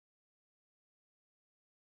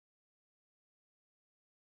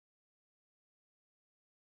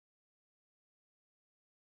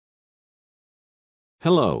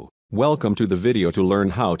Hello, welcome to the video to learn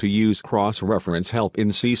how to use cross-reference help in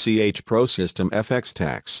CCH ProSystem FX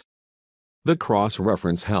Tax. The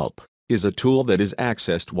cross-reference help is a tool that is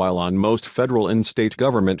accessed while on most federal and state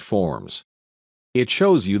government forms. It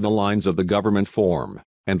shows you the lines of the government form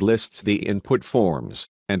and lists the input forms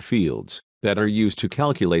and fields that are used to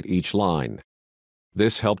calculate each line.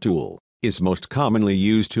 This help tool is most commonly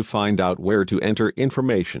used to find out where to enter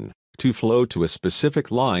information to flow to a specific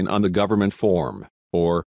line on the government form,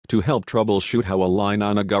 or to help troubleshoot how a line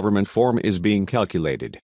on a government form is being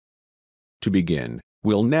calculated. To begin,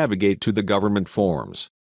 we'll navigate to the government forms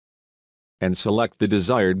and select the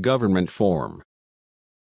desired government form.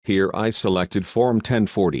 Here I selected Form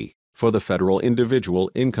 1040 for the Federal Individual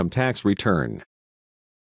Income Tax Return.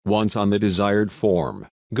 Once on the desired form,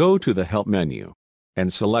 go to the Help menu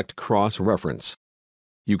and select Cross-Reference.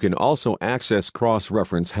 You can also access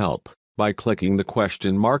cross-reference help by clicking the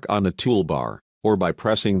question mark on the toolbar, or by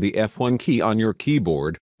pressing the F1 key on your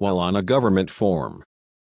keyboard while on a government form.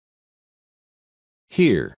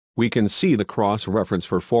 Here, we can see the cross-reference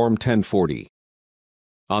for Form 1040.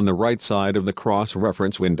 On the right side of the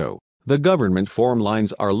cross-reference window, the government form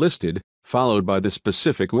lines are listed, followed by the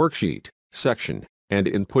specific worksheet, section, and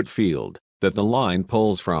input field that the line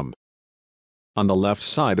pulls from. On the left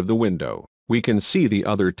side of the window, we can see the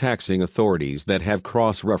other taxing authorities that have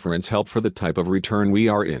cross-reference help for the type of return we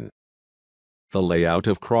are in. The layout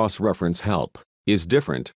of cross-reference help is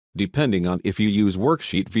different depending on if you use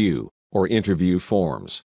Worksheet View or Interview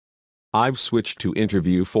Forms. I've switched to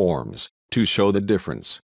Interview Forms to show the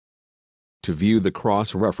difference. To view the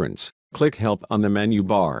cross-reference, click Help on the menu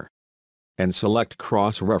bar and select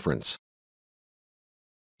Cross-Reference.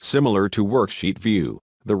 Similar to Worksheet View,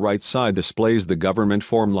 the right side displays the government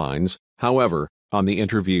form lines. However, on the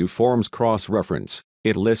Interview Forms cross-reference,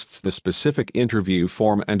 it lists the specific interview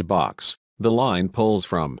form and box the line pulls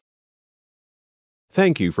from.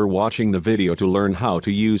 Thank you for watching the video to learn how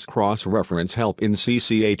to use cross-reference help in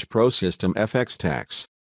CCH ProSystem FX Tax.